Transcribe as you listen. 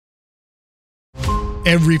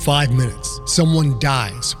Every 5 minutes, someone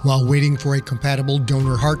dies while waiting for a compatible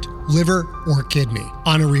donor heart, liver, or kidney.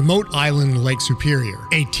 On a remote island in Lake Superior,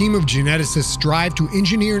 a team of geneticists strive to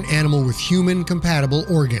engineer an animal with human-compatible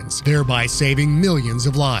organs, thereby saving millions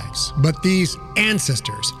of lives. But these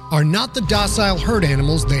ancestors are not the docile herd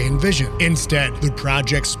animals they envision. Instead, the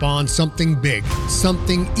project spawns something big,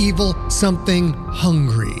 something evil, something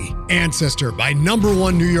hungry. Ancestor by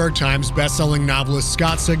 #1 New York Times bestselling novelist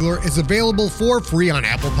Scott Sigler is available for free on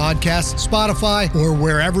Apple Podcasts, Spotify, or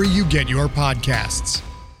wherever you get your podcasts.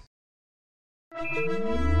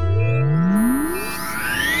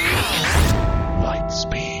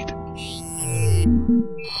 Lightspeed.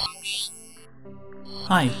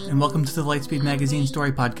 Hi, and welcome to the Lightspeed Magazine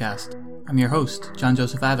Story Podcast. I'm your host, John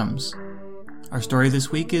Joseph Adams. Our story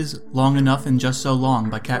this week is Long Enough and Just So Long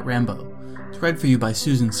by Kat Rambo. It's read for you by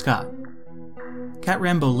Susan Scott. Kat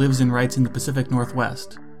Rambo lives and writes in the Pacific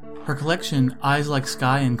Northwest. Her collection, Eyes Like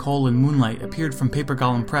Sky and Coal and Moonlight, appeared from Paper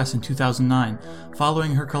Golem Press in 2009,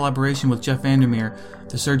 following her collaboration with Jeff Vandermeer,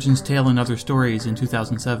 The Surgeon's Tale and Other Stories, in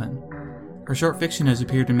 2007. Her short fiction has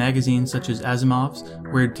appeared in magazines such as Asimov's,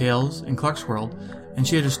 Weird Tales, and Clarkesworld, and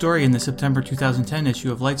she had a story in the September 2010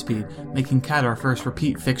 issue of Lightspeed, making Kat our first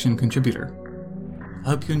repeat fiction contributor. I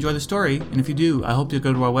hope you enjoy the story, and if you do, I hope you'll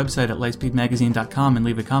go to our website at lightspeedmagazine.com and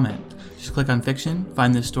leave a comment. Just click on fiction,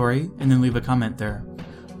 find this story, and then leave a comment there.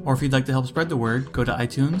 Or if you'd like to help spread the word, go to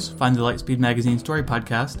iTunes, find the Lightspeed Magazine Story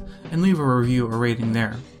Podcast, and leave a review or rating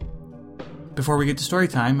there. Before we get to story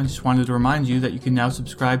time, I just wanted to remind you that you can now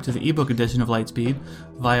subscribe to the ebook edition of Lightspeed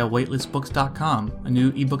via waitlistbooks.com, a new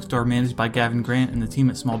ebook store managed by Gavin Grant and the team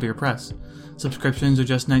at Small Beer Press. Subscriptions are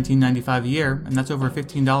just $19.95 a year, and that's over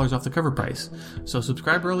 $15 off the cover price. So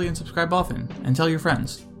subscribe early and subscribe often, and tell your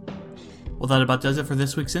friends. Well, that about does it for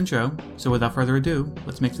this week's intro, so without further ado,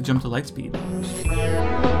 let's make the jump to Lightspeed.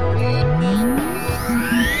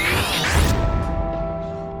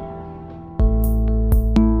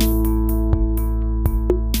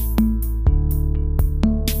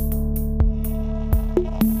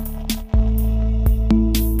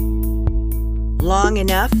 Long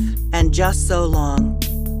Enough and Just So Long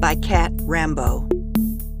by Kat Rambo.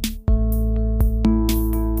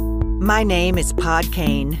 My name is Pod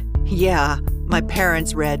Kane. Yeah, my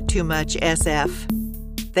parents read too much SF.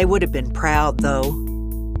 They would have been proud, though.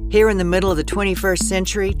 Here in the middle of the 21st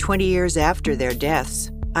century, 20 years after their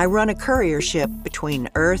deaths, I run a courier ship between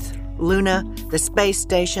Earth, Luna, the space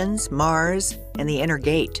stations, Mars, and the Inner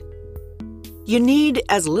Gate. You need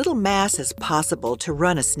as little mass as possible to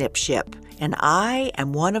run a snip ship, and I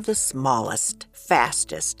am one of the smallest,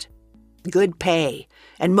 fastest. Good pay,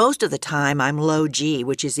 and most of the time I'm low G,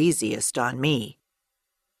 which is easiest on me.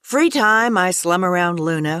 Free time, I slum around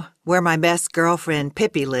Luna, where my best girlfriend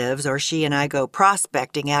Pippi lives, or she and I go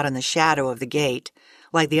prospecting out in the shadow of the gate,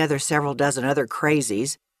 like the other several dozen other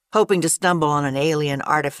crazies, hoping to stumble on an alien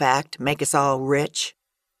artifact, make us all rich.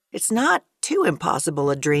 It's not too impossible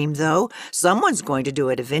a dream, though. Someone's going to do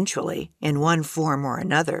it eventually, in one form or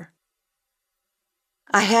another.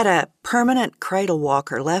 I had a permanent cradle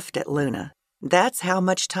walker left at Luna. That's how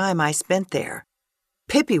much time I spent there.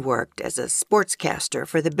 Pippi worked as a sportscaster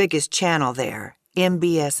for the biggest channel there,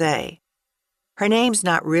 MBSA. Her name's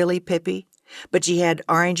not really Pippi, but she had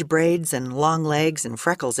orange braids and long legs and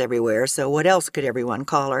freckles everywhere, so what else could everyone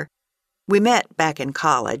call her? We met back in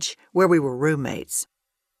college, where we were roommates.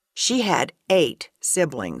 She had 8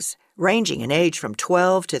 siblings, ranging in age from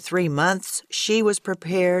 12 to 3 months. She was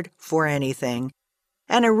prepared for anything.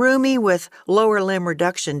 And a roomie with lower limb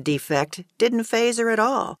reduction defect didn't faze her at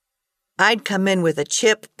all. I'd come in with a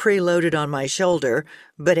chip preloaded on my shoulder,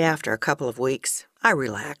 but after a couple of weeks, I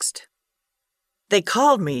relaxed. They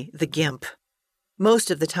called me the Gimp.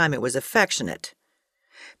 Most of the time it was affectionate.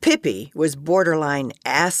 Pippi was borderline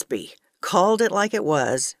aspy, called it like it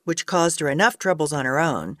was, which caused her enough troubles on her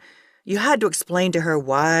own. You had to explain to her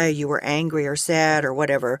why you were angry or sad or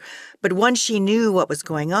whatever, but once she knew what was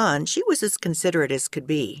going on, she was as considerate as could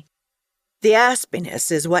be. The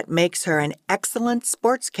aspiness is what makes her an excellent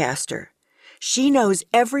sportscaster. She knows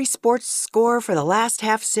every sports score for the last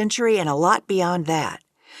half-century and a lot beyond that.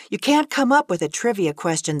 You can't come up with a trivia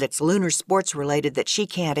question that's lunar sports-related that she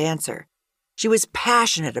can't answer. She was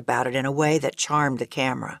passionate about it in a way that charmed the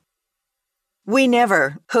camera. We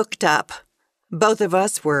never hooked up. Both of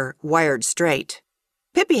us were wired straight.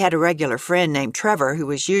 Pippi had a regular friend named Trevor who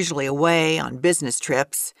was usually away on business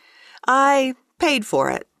trips. I paid for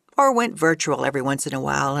it, or went virtual every once in a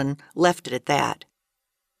while and left it at that.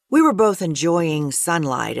 We were both enjoying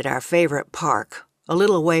sunlight at our favorite park, a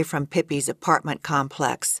little away from Pippi's apartment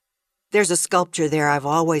complex. There's a sculpture there I've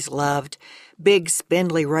always loved, big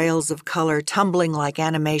spindly rails of color tumbling like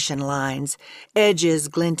animation lines, edges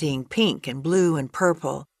glinting pink and blue and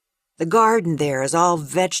purple. The garden there is all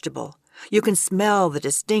vegetable. You can smell the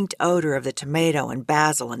distinct odor of the tomato and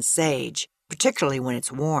basil and sage, particularly when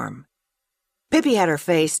it's warm. Pippi had her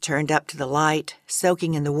face turned up to the light,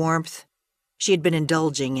 soaking in the warmth. She had been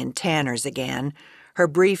indulging in tanners again. Her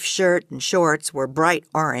brief shirt and shorts were bright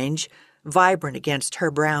orange, vibrant against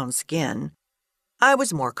her brown skin. I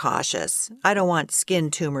was more cautious. I don't want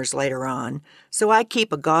skin tumors later on, so I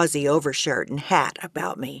keep a gauzy overshirt and hat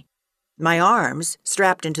about me. My arms,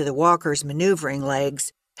 strapped into the walker's maneuvering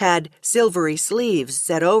legs, had silvery sleeves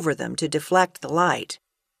set over them to deflect the light.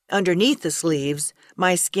 Underneath the sleeves,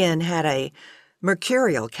 my skin had a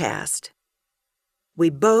mercurial cast. We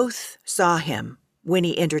both saw him when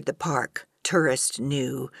he entered the park, tourist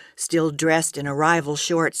new, still dressed in arrival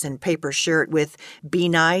shorts and paper shirt with "Be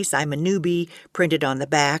nice, I'm a newbie" printed on the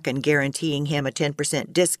back and guaranteeing him a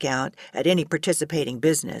 10% discount at any participating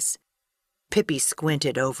business. Pippi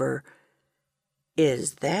squinted over.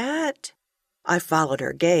 "Is that?" I followed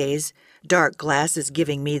her gaze, dark glasses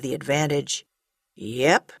giving me the advantage.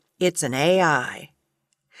 "Yep, it's an AI."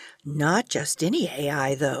 "Not just any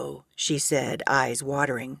AI, though," she said, eyes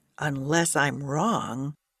watering, "unless I'm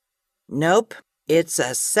wrong." "Nope, it's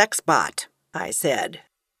a sex bot," I said.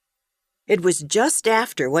 It was just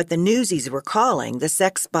after what the newsies were calling the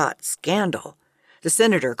sex bot scandal. The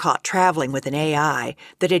senator caught traveling with an AI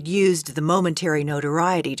that had used the momentary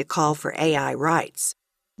notoriety to call for AI rights.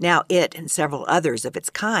 Now it and several others of its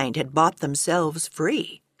kind had bought themselves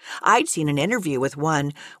free. I'd seen an interview with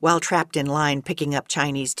one while trapped in line picking up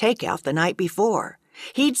Chinese takeout the night before.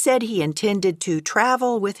 He'd said he intended to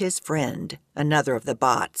travel with his friend, another of the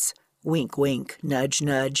bots. Wink, wink, nudge,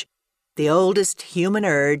 nudge. The oldest human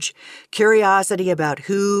urge, curiosity about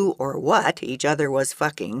who or what each other was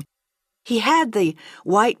fucking. He had the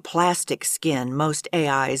white plastic skin most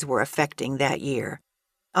AIs were affecting that year.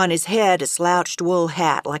 On his head, a slouched wool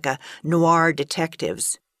hat like a noir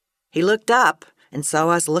detective's. He looked up and saw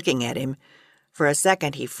us looking at him. For a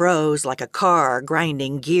second he froze like a car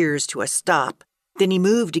grinding gears to a stop. Then he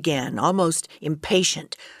moved again, almost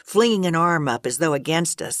impatient, flinging an arm up as though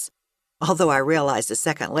against us. Although I realized a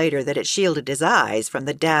second later that it shielded his eyes from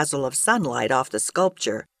the dazzle of sunlight off the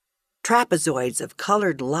sculpture. Trapezoids of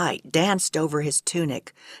colored light danced over his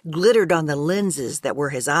tunic, glittered on the lenses that were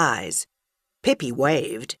his eyes. Pippi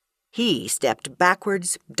waved. He stepped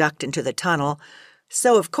backwards, ducked into the tunnel,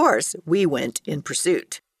 so of course we went in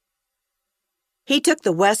pursuit. He took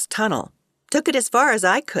the west tunnel, took it as far as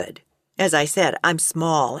I could. As I said, I'm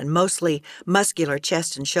small and mostly muscular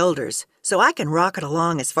chest and shoulders, so I can rocket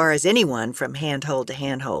along as far as anyone from handhold to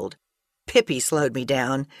handhold. Pippi slowed me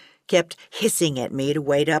down, kept hissing at me to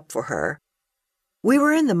wait up for her. We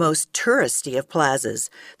were in the most touristy of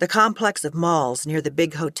plazas, the complex of malls near the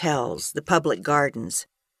big hotels, the public gardens.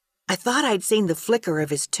 I thought I'd seen the flicker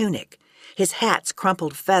of his tunic, his hat's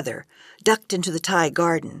crumpled feather, ducked into the Thai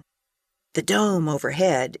garden. The dome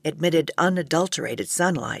overhead admitted unadulterated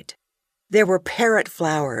sunlight. There were parrot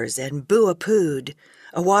flowers and buapood,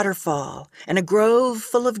 a waterfall, and a grove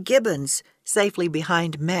full of gibbons safely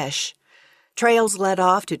behind mesh. Trails led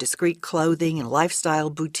off to discreet clothing and lifestyle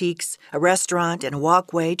boutiques, a restaurant, and a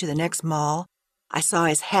walkway to the next mall. I saw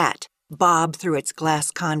his hat bob through its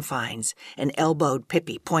glass confines and elbowed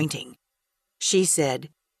Pippi, pointing. She said,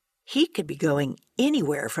 "He could be going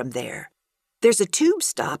anywhere from there. There's a tube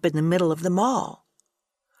stop in the middle of the mall."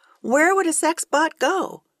 "Where would a sex bot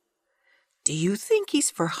go?" "Do you think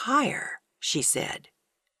he's for hire?" she said.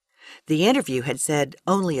 The interview had said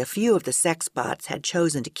only a few of the sex bots had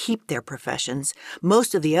chosen to keep their professions.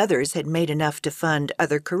 Most of the others had made enough to fund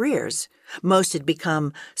other careers. Most had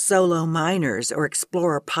become solo miners or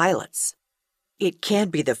explorer pilots. "It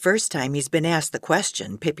can't be the first time he's been asked the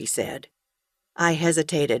question," Pippi said. I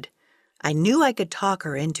hesitated. I knew I could talk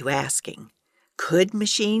her into asking. Could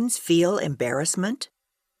machines feel embarrassment?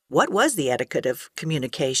 What was the etiquette of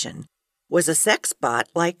communication? Was a sex bot,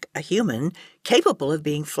 like a human, capable of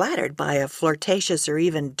being flattered by a flirtatious or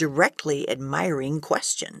even directly admiring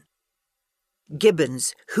question?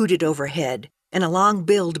 Gibbons hooted overhead, and a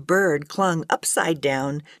long-billed bird clung upside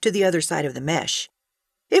down to the other side of the mesh.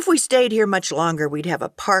 If we stayed here much longer, we'd have a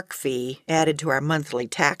park fee added to our monthly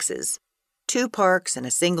taxes. 2 parks in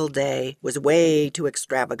a single day was way too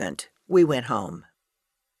extravagant. We went home.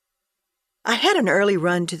 I had an early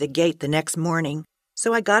run to the gate the next morning,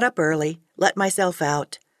 so I got up early, let myself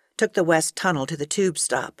out, took the west tunnel to the tube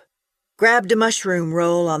stop, grabbed a mushroom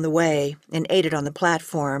roll on the way, and ate it on the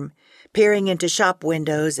platform, peering into shop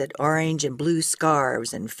windows at orange and blue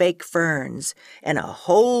scarves and fake ferns and a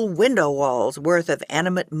whole window wall's worth of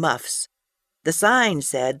animate muffs. The sign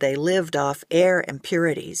said they lived off air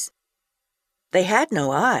impurities. They had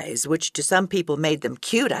no eyes, which to some people made them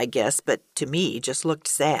cute, I guess, but to me just looked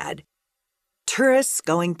sad. Tourists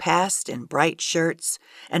going past in bright shirts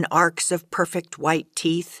and arcs of perfect white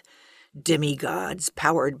teeth, demigods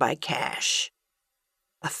powered by cash.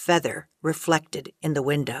 A feather reflected in the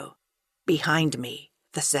window. Behind me,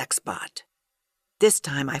 the sex bot. This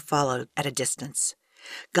time I followed at a distance.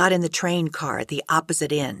 Got in the train car at the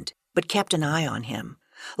opposite end, but kept an eye on him.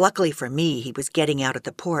 Luckily for me, he was getting out at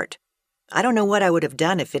the port. I don't know what I would have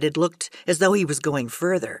done if it had looked as though he was going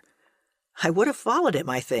further. I would have followed him,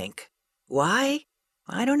 I think. Why?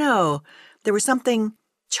 I don't know. There was something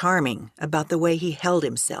charming about the way he held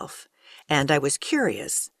himself, and I was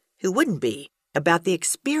curious, who wouldn't be, about the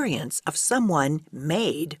experience of someone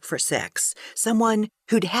made for sex, someone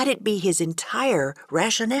who'd had it be his entire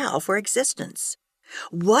rationale for existence.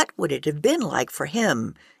 What would it have been like for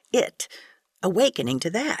him, awakening to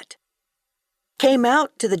that? Came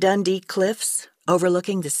out to the Dundee Cliffs,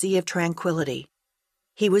 overlooking the Sea of Tranquility.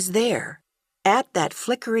 He was there, at that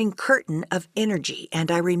flickering curtain of energy, and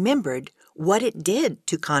I remembered what it did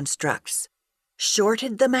to constructs.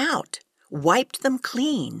 Shorted them out, wiped them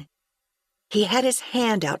clean. He had his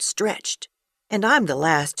hand outstretched, and I'm the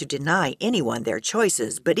last to deny anyone their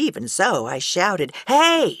choices, but even so, I shouted,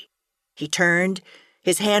 "Hey!" He turned,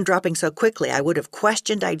 his hand dropping so quickly I would have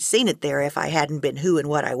questioned I'd seen it there if I hadn't been who and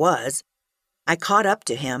what I was. I caught up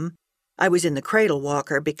to him. I was in the cradle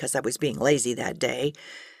walker because I was being lazy that day.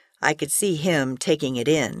 I could see him taking it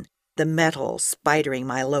in, the metal spidering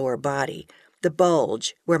my lower body, the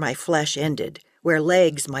bulge where my flesh ended, where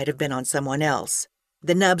legs might have been on someone else,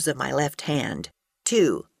 the nubs of my left hand,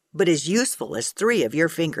 2, but as useful as 3 of your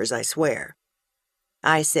fingers, I swear.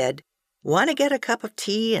 I said, "Want to get a cup of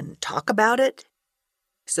tea and talk about it?"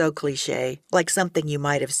 So cliché, like something you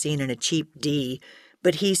might have seen in a cheap D,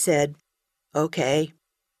 but he said, "Okay,"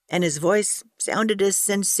 and his voice sounded as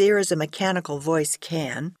sincere as a mechanical voice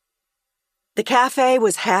can. The cafe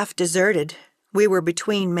was half deserted. We were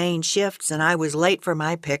between main shifts, and I was late for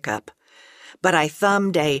my pickup. But I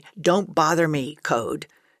thumbed a "don't bother me" code,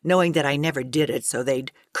 knowing that I never did it, so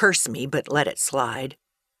they'd curse me but let it slide.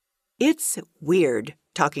 It's weird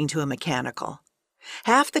talking to a mechanical.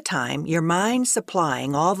 Half the time, your mind's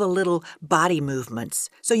supplying all the little body movements,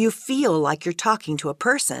 so you feel like you're talking to a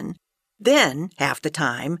person. Then, half the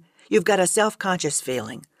time, you've got a self-conscious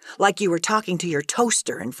feeling, like you were talking to your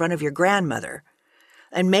toaster in front of your grandmother.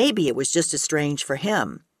 And maybe it was just as strange for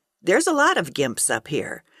him. There's a lot of gimps up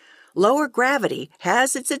here. Lower gravity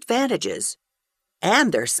has its advantages.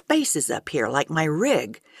 And there's spaces up here like my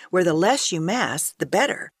rig, where the less you mass, the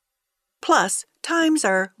better. Plus, times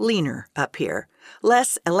are leaner up here,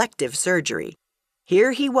 less elective surgery.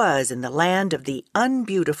 Here he was in the land of the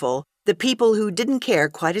unbeautiful, the people who didn't care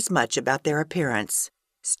quite as much about their appearance.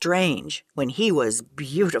 Strange when he was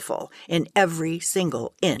beautiful in every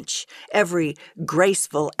single inch, every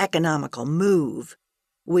graceful, economical move.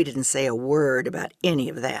 We didn't say a word about any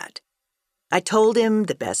of that. I told him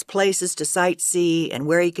the best places to sightsee and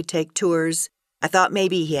where he could take tours. I thought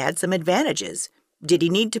maybe he had some advantages. Did he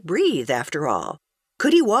need to breathe, after all?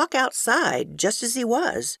 Could he walk outside just as he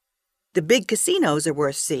was? The big casinos are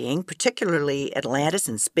worth seeing, particularly Atlantis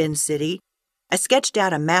and Spin City. I sketched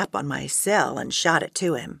out a map on my cell and shot it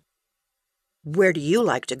to him. "Where do you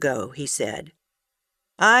like to go?" he said.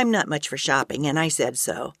 I'm not much for shopping, and I said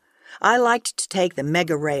so. I liked to take the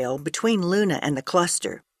mega rail between Luna and the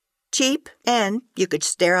cluster. Cheap, and you could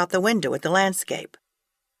stare out the window at the landscape.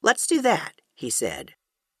 "Let's do that," he said.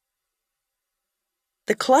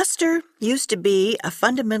 The cluster used to be a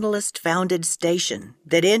fundamentalist-founded station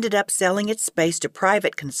that ended up selling its space to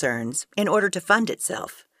private concerns in order to fund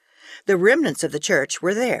itself. The remnants of the church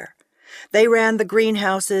were there. They ran the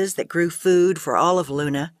greenhouses that grew food for all of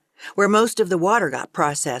Luna, where most of the water got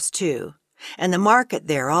processed too, and the market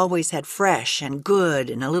there always had fresh and good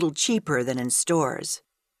and a little cheaper than in stores.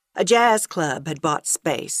 A jazz club had bought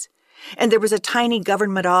space, and there was a tiny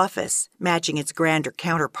government office matching its grander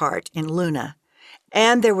counterpart in Luna.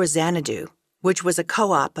 And there was Xanadu, which was a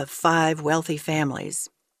co-op of 5 wealthy families.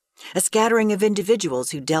 A scattering of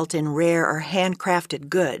individuals who dealt in rare or handcrafted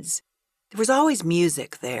goods. There was always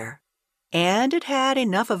music there. And it had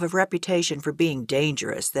enough of a reputation for being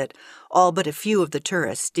dangerous that all but a few of the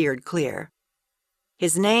tourists steered clear.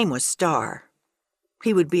 His name was Star.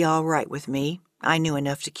 He would be all right with me. I knew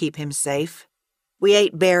enough to keep him safe. We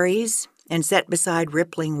ate berries and sat beside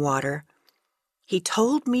rippling water. He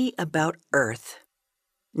told me about Earth.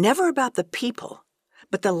 Never about the people,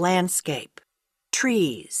 but the landscape.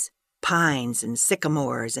 Trees, pines and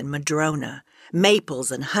sycamores and madrona,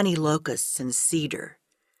 maples and honey locusts and cedar.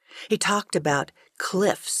 He talked about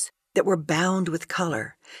cliffs that were bound with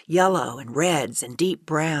color, yellow and reds and deep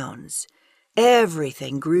browns.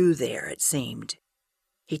 Everything grew there, it seemed.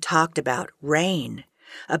 He talked about rain,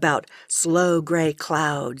 about slow gray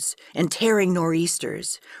clouds and tearing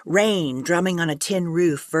nor'easters, rain drumming on a tin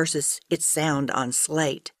roof versus its sound on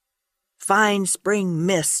slate, fine spring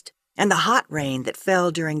mist and the hot rain that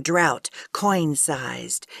fell during drought,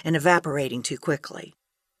 coin-sized and evaporating too quickly,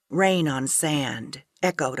 rain on sand,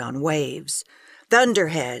 echoed on waves,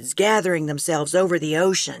 thunderheads gathering themselves over the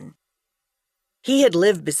ocean. He had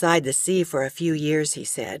lived beside the sea for a few years, he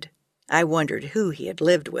said. I wondered who he had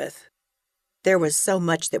lived with. There was so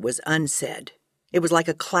much that was unsaid. It was like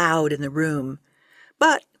a cloud in the room,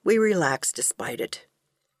 but we relaxed despite it.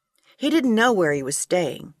 He didn't know where he was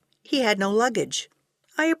staying. He had no luggage.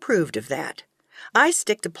 I approved of that. I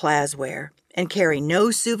stick to Plasware and carry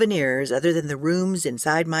no souvenirs other than the rooms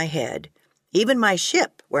inside my head. Even my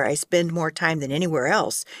ship, where I spend more time than anywhere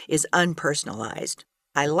else, is unpersonalized.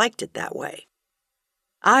 I liked it that way.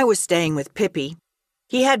 I was staying with Pippi.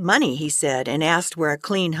 He had money, he said, and asked where a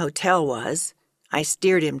clean hotel was. I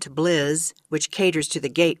steered him to Blizz, which caters to the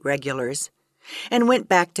gate regulars, and went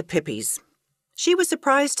back to Pippi's. She was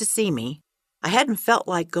surprised to see me. I hadn't felt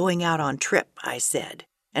like going out on trip, I said,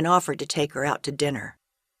 and offered to take her out to dinner.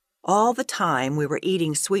 All the time we were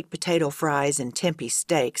eating sweet potato fries and tempeh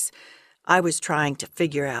steaks, I was trying to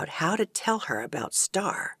figure out how to tell her about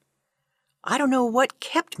Star. I don't know what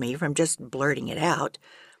kept me from just blurting it out.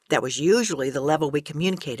 That was usually the level we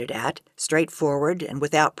communicated at, straightforward and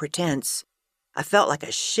without pretense. I felt like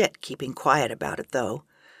a shit keeping quiet about it, though.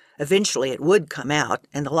 Eventually it would come out,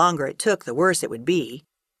 and the longer it took, the worse it would be.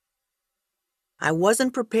 I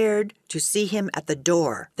wasn't prepared to see him at the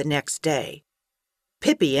door the next day.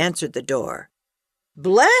 Pippi answered the door.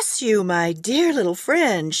 "Bless you, my dear little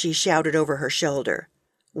friend," she shouted over her shoulder.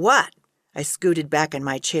 "What?" I scooted back in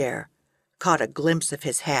my chair, caught a glimpse of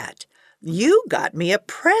his hat. "You got me a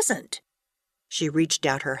present." She reached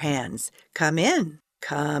out her hands. "Come in,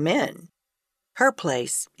 come in." Her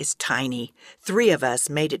place is tiny. 3 of us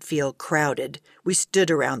made it feel crowded. We stood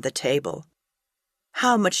around the table.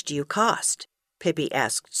 "How much do you cost?" Pippi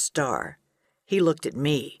asked Star. He looked at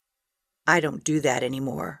me. "I don't do that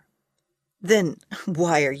anymore." "Then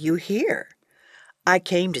why are you here?" "I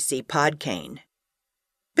came to see Podkane."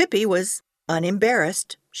 Pippi was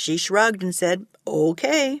unembarrassed. She shrugged and said,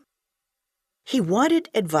 "Okay." He wanted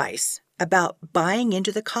advice about buying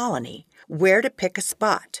into the colony, where to pick a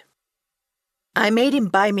spot. I made him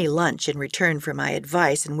buy me lunch in return for my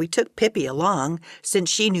advice, and we took Pippi along, since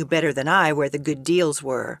she knew better than I where the good deals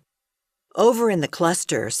were. "Over in the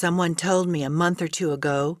cluster, someone told me a month or 2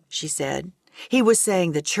 ago," she said. "He was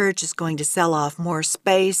saying the church is going to sell off more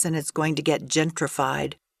space and it's going to get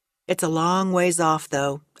gentrified. It's a long ways off,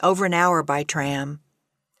 though, over an hour by tram."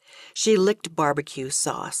 She licked barbecue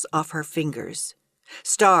sauce off her fingers.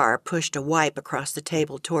 Star pushed a wipe across the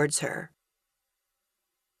table towards her.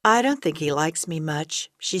 "I don't think he likes me much,"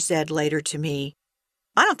 she said later to me.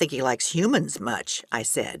 "I don't think he likes humans much," I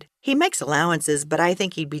said. "He makes allowances, but I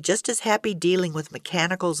think he'd be just as happy dealing with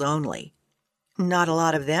mechanicals only." "Not a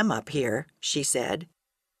lot of them up here," she said.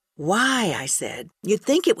 "Why?" I said. "You'd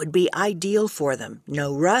think it would be ideal for them.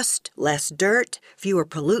 No rust, less dirt, fewer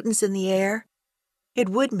pollutants in the air." "It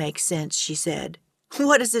would make sense," she said.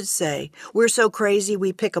 "What does it say? We're so crazy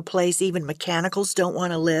we pick a place even mechanicals don't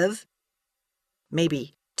want to live?"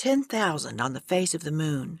 Maybe 10,000 on the face of the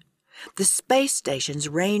moon. The space stations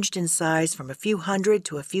ranged in size from a few hundred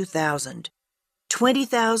to a few thousand.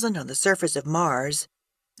 20,000 on the surface of Mars.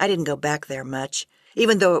 I didn't go back there much,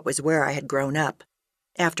 even though it was where I had grown up,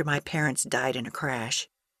 after my parents died in a crash.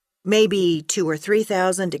 Maybe 2,000 or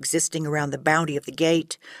 3,000 existing around the bounty of the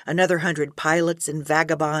gate, another 100 pilots and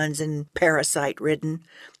vagabonds and parasite-ridden,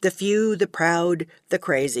 the few, the proud, the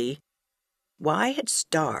crazy. Why had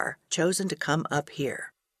Star chosen to come up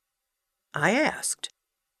here? I asked.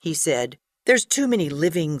 He said, "There's too many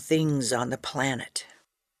living things on the planet."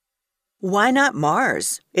 "Why not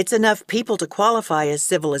Mars? It's enough people to qualify as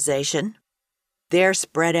civilization." "They're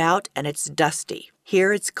spread out and it's dusty.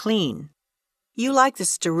 Here it's clean." "You like the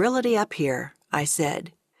sterility up here," I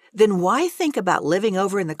said. "Then why think about living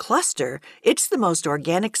over in the cluster? It's the most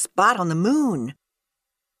organic spot on the moon."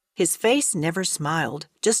 His face never smiled,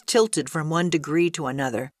 just tilted from one degree to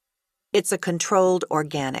another. "It's a controlled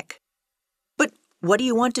organic." "But what do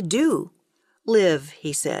you want to do?" "Live,"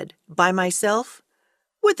 he said. "By myself?"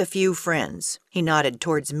 "With a few friends." He nodded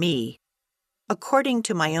towards me. according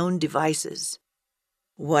to my own devices.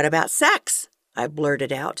 "What about sex?" I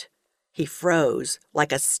blurted out. He froze,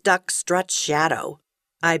 like a stuck strut shadow.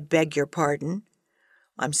 "I beg your pardon?"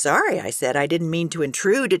 "I'm sorry," I said. "I didn't mean to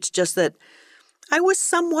intrude. It's just that I was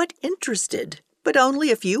somewhat interested, but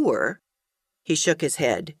only if you were." He shook his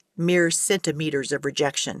head, mere centimeters of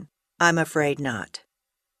rejection. "I'm afraid not."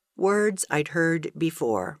 Words I'd heard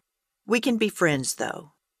before. "We can be friends,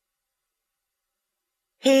 though."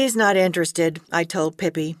 "He's not interested," I told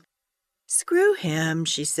Pippi. "Screw him,"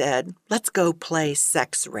 she said. "Let's go play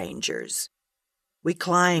sex rangers." We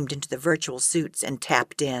climbed into the virtual suits and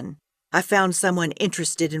tapped in. I found someone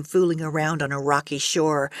interested in fooling around on a rocky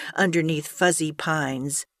shore underneath fuzzy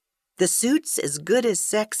pines. The suit's as good as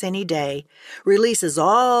sex any day. Releases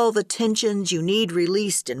all the tensions you need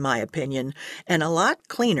released, in my opinion, and a lot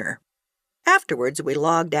cleaner. Afterwards, we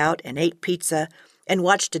logged out and ate pizza and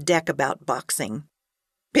watched a deck about boxing.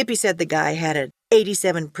 Pippi said the guy had an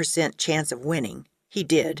 87% chance of winning. He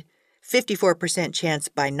did. 54% chance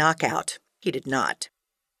by knockout. He did not.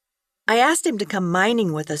 "I asked him to come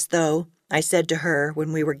mining with us, though," I said to her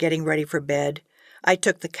when we were getting ready for bed. I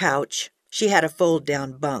took the couch. She had a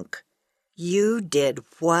fold-down bunk. "You did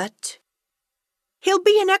what?" "He'll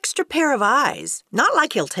be an extra pair of eyes. Not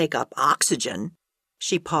like he'll take up oxygen."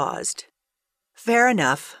 She paused. "Fair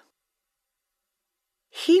enough."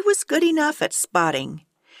 He was good enough at spotting.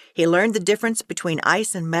 He learned the difference between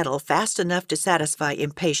ice and metal fast enough to satisfy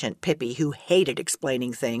impatient Pippi, who hated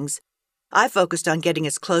explaining things. I focused on getting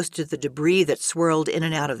as close to the debris that swirled in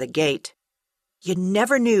and out of the gate. You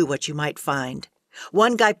never knew what you might find.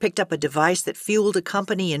 One guy picked up a device that fueled a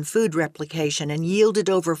company in food replication and yielded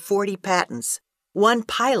over 40 patents. One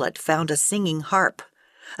pilot found a singing harp.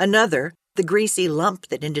 Another, the greasy lump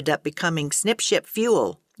that ended up becoming snip-ship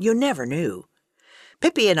fuel. You never knew.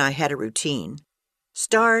 Pippi and I had a routine.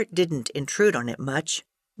 Star didn't intrude on it much,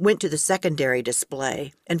 went to the secondary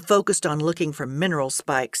display, and focused on looking for mineral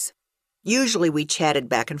spikes. Usually we chatted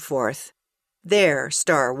back and forth. There,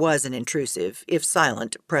 Star was an intrusive, if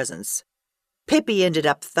silent, presence. Pippi ended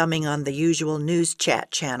up thumbing on the usual news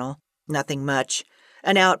chat channel. Nothing much.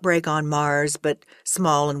 An outbreak on Mars, but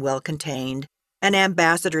small and well-contained. An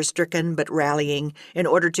ambassador stricken but rallying in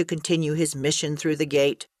order to continue his mission through the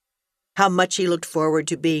gate. How much he looked forward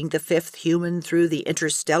to being the fifth human through the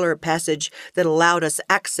interstellar passage that allowed us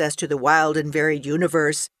access to the wild and varied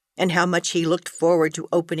universe, and how much he looked forward to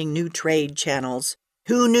opening new trade channels.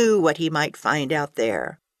 Who knew what he might find out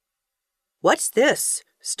there? "What's this?"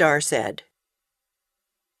 Star said.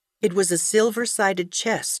 It was a silver-sided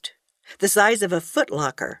chest, the size of a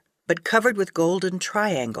footlocker, but covered with golden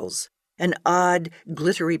triangles. An odd,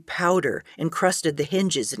 glittery powder encrusted the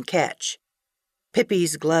hinges and catch.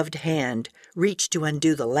 Pippi's gloved hand reached to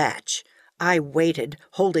undo the latch. I waited,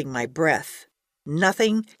 holding my breath.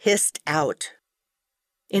 Nothing hissed out.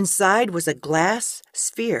 Inside was a glass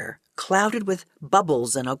sphere clouded with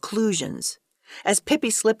bubbles and occlusions. As Pippi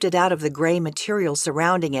slipped it out of the gray material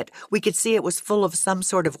surrounding it, we could see it was full of some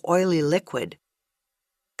sort of oily liquid.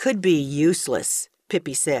 "Could be useless,"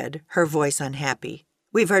 Pippi said, her voice unhappy.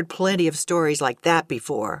 "We've heard plenty of stories like that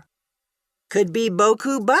before." "Could be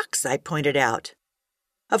Boku bucks," I pointed out.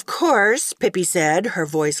 "Of course," Pippi said, her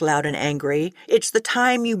voice loud and angry. "It's the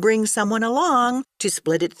time you bring someone along to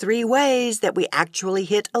split it 3 ways that we actually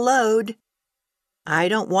hit a load." "I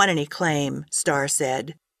don't want any claim," Star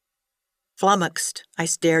said. Flummoxed, I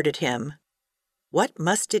stared at him. What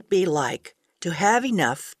must it be like to have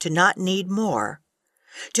enough to not need more?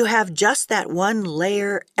 To have just that one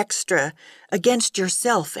layer extra against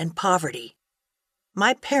yourself and poverty?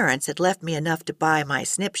 My parents had left me enough to buy my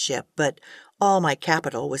snip ship, but all my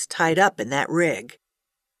capital was tied up in that rig.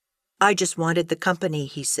 "I just wanted the company,"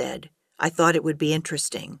 he said. "I thought it would be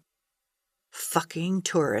interesting." "Fucking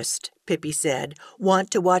tourist," Pippi said.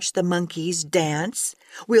 "Want to watch the monkeys dance?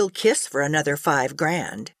 We'll kiss for another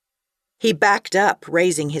 $5,000. He backed up,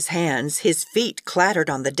 raising his hands. His feet clattered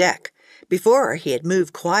on the deck. Before, he had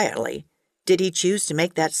moved quietly. Did he choose to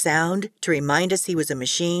make that sound to remind us he was a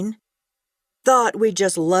machine? "Thought we'd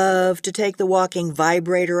just love to take the walking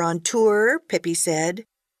vibrator on tour," Pippi said.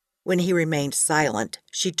 When he remained silent,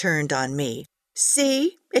 she turned on me.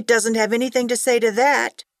 "See, it doesn't have anything to say to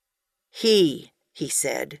that." He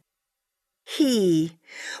said. "He?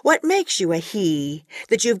 What makes you a he?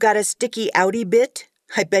 That you've got a sticky outie bit?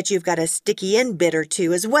 I bet you've got a sticky in bit or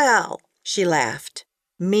two as well." She laughed.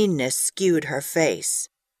 Meanness skewed her face.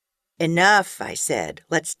 "Enough," I said.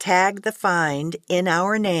 "Let's tag the find in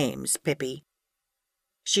our names, Pippi."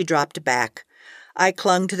 She dropped back. I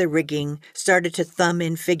clung to the rigging, started to thumb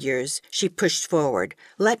in figures. She pushed forward.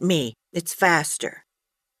 "Let me. It's faster."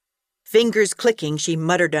 Fingers clicking, she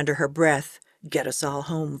muttered under her breath, "Get us all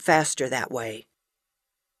home faster that way."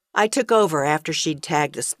 I took over after she'd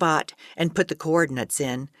tagged the spot and put the coordinates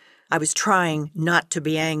in. I was trying not to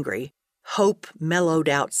be angry. Hope mellowed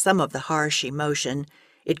out some of the harsh emotion.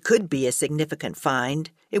 It could be a significant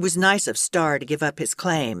find. It was nice of Starr to give up his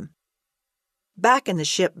claim. Back in the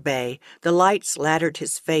ship bay, the lights laddered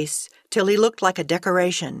his face till he looked like a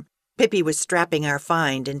decoration. Pippi was strapping our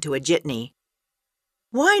find into a jitney.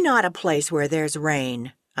 "Why not a place where there's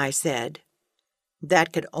rain?" I said.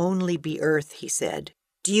 "That could only be Earth," he said.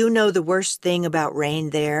 "Do you know the worst thing about rain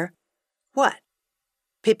there?" "What?"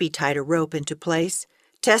 Pippi tied a rope into place,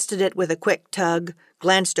 tested it with a quick tug,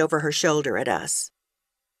 glanced over her shoulder at us.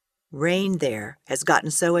 "Rain there has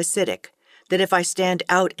gotten so acidic that if I stand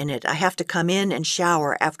out in it, I have to come in and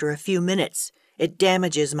shower after a few minutes. It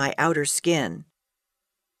damages my outer skin."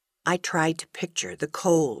 I tried to picture the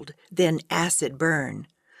cold, then acid burn.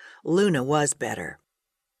 Luna was better.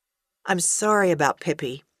 "I'm sorry about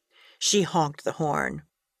Pippi." She honked the horn.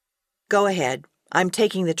 "Go ahead. I'm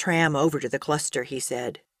taking the tram over to the cluster," he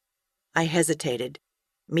said. I hesitated.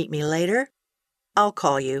 "Meet me later?" "I'll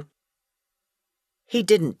call you." He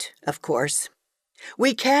didn't, of course.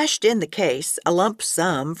 We cashed in the case, a lump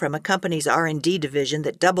sum from a company's R&D division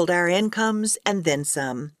that doubled our incomes and then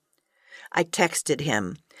some. I texted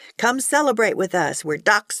him, "Come celebrate with us, we're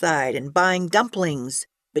dockside and buying dumplings,"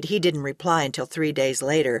 but he didn't reply until 3 days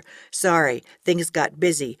later. "Sorry, things got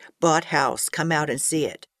busy, bought house, come out and see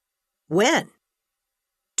it." "When?"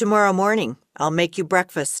 "Tomorrow morning. I'll make you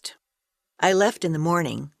breakfast." I left in the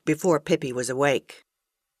morning, before Pippi was awake.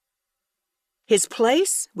 His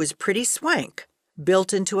place was pretty swank,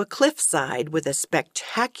 built into a cliffside with a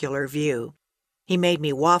spectacular view. He made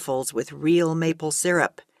me waffles with real maple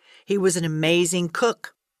syrup. He was an amazing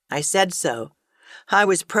cook. I said so. "I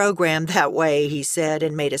was programmed that way," he said,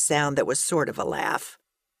 and made a sound that was sort of a laugh.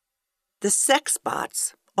 The sex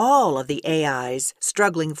bots, all of the AIs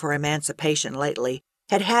struggling for emancipation lately,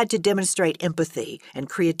 had had to demonstrate empathy and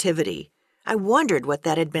creativity. I wondered what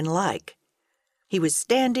that had been like. He was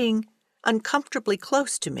standing uncomfortably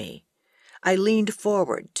close to me. I leaned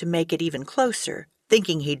forward to make it even closer,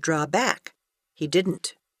 thinking he'd draw back. He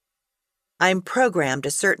didn't. "I'm programmed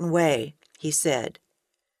a certain way," he said.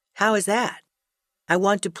 "How is that?" "I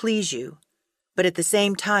want to please you, but at the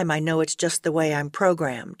same time I know it's just the way I'm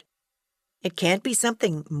programmed." "It can't be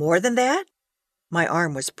something more than that?" My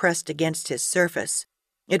arm was pressed against his surface.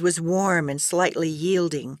 It was warm and slightly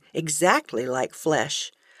yielding, exactly like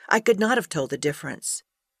flesh. I could not have told the difference.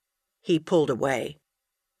 He pulled away.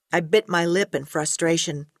 I bit my lip in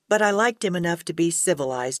frustration, but I liked him enough to be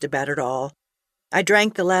civilized about it all. I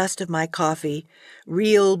drank the last of my coffee,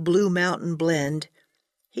 real Blue Mountain blend.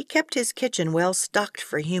 He kept his kitchen well stocked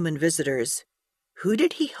for human visitors. Who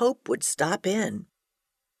did he hope would stop in?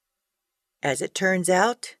 As it turns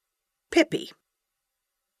out, Pippi.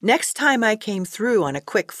 Next time I came through on a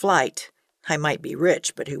quick flight, I might be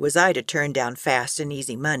rich, but who was I to turn down fast and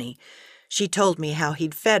easy money? She told me how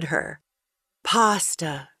he'd fed her.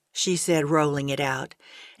 "Pasta," she said, rolling it out,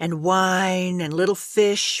 "and wine and little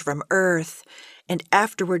fish from Earth, and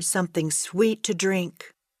afterwards something sweet to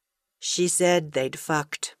drink." She said they'd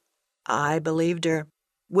fucked. I believed her.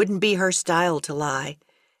 Wouldn't be her style to lie.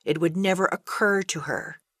 It would never occur to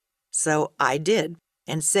her. So I did,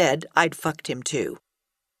 and said I'd fucked him too.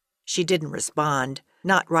 She didn't respond,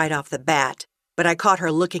 not right off the bat, but I caught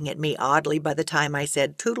her looking at me oddly by the time I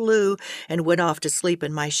said toodaloo and went off to sleep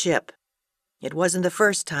in my ship. It wasn't the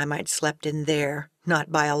first time I'd slept in there,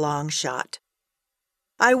 not by a long shot.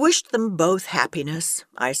 I wished them both happiness,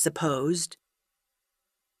 I supposed.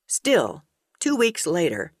 Still, 2 weeks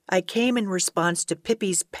later, I came in response to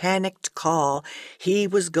Pippi's panicked call. He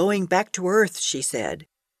was going back to Earth, she said.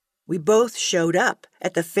 We both showed up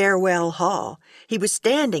at the farewell hall. He was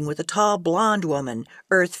standing with a tall blonde woman,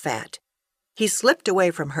 Earth fat. He slipped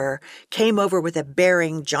away from her, came over with a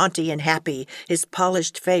bearing jaunty and happy, his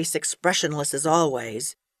polished face expressionless as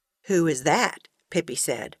always. "Who is that?" Pippi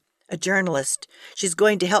said. "A journalist. She's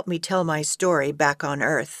going to help me tell my story back on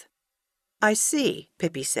Earth." "I see,"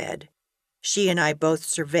 Pippi said. She and I both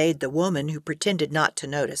surveyed the woman who pretended not to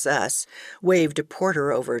notice us, waved a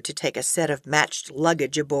porter over to take a set of matched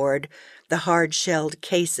luggage aboard, the hard-shelled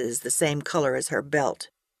cases the same color as her belt.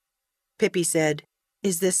 Pippi said,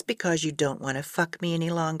 "Is this because you don't want to fuck me any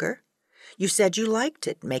longer? You said you liked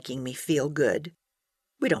it, making me feel good.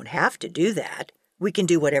 We don't have to do that. We can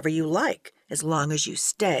do whatever you like, as long as you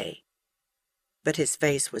stay." But his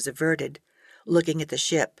face was averted, looking at the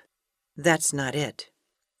ship. "That's not it."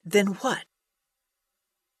 "Then what?"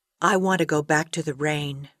 "I want to go back to the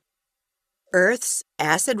rain." Earth's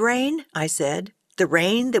acid rain, I said. The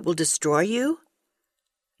rain that will destroy you?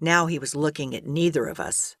 Now he was looking at neither of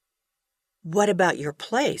us. What about your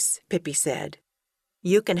place? Pippi said.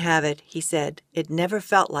 You can have it, he said. It never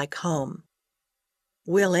felt like home.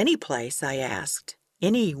 Will any place? I asked.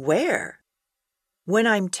 Anywhere? When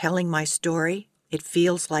I'm telling my story, it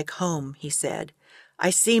feels like home, he said. I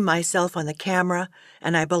see myself on the camera,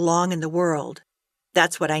 and I belong in the world.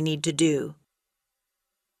 That's what I need to do.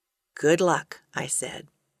 Good luck, I said.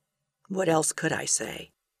 What else could I say?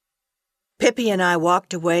 Pippi and I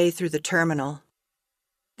walked away through the terminal.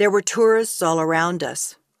 There were tourists all around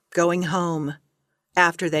us, going home,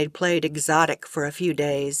 after they'd played exotic for a few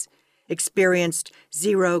days, experienced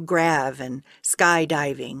zero grav and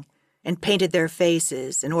skydiving, and painted their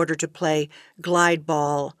faces in order to play glide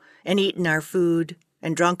ball and eaten our food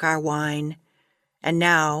and drunk our wine, and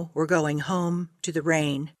now we're going home to the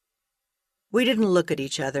rain. We didn't look at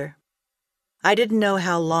each other. I didn't know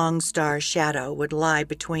how Long Star's shadow would lie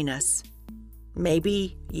between us.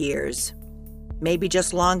 Maybe years. Maybe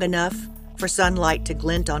just long enough for sunlight to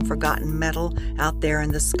glint on forgotten metal out there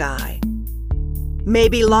in the sky.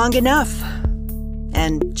 Maybe long enough,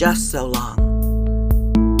 and just so long.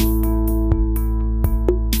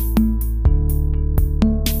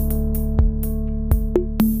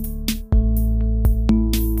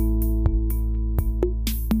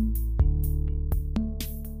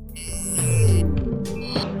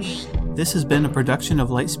 This has been a production of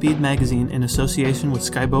Lightspeed Magazine in association with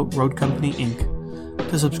Skyboat Road Company, Inc.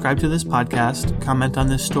 To subscribe to this podcast, comment on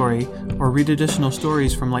this story, or read additional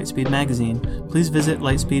stories from Lightspeed Magazine, please visit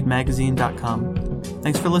lightspeedmagazine.com.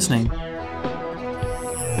 Thanks for listening.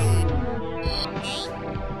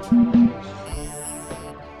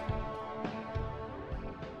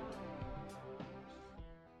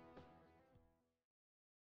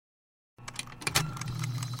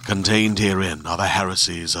 Contained herein are the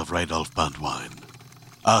heresies of Radolf Burntwine,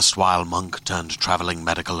 erstwhile monk turned traveling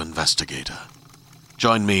medical investigator.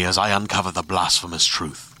 Join me as I uncover the blasphemous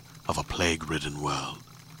truth of a plague-ridden world,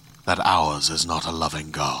 that ours is not a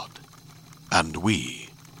loving God, and we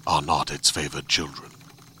are not its favored children.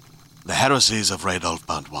 The heresies of Radolf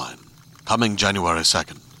Burntwine, coming January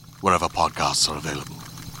 2nd, wherever podcasts are available.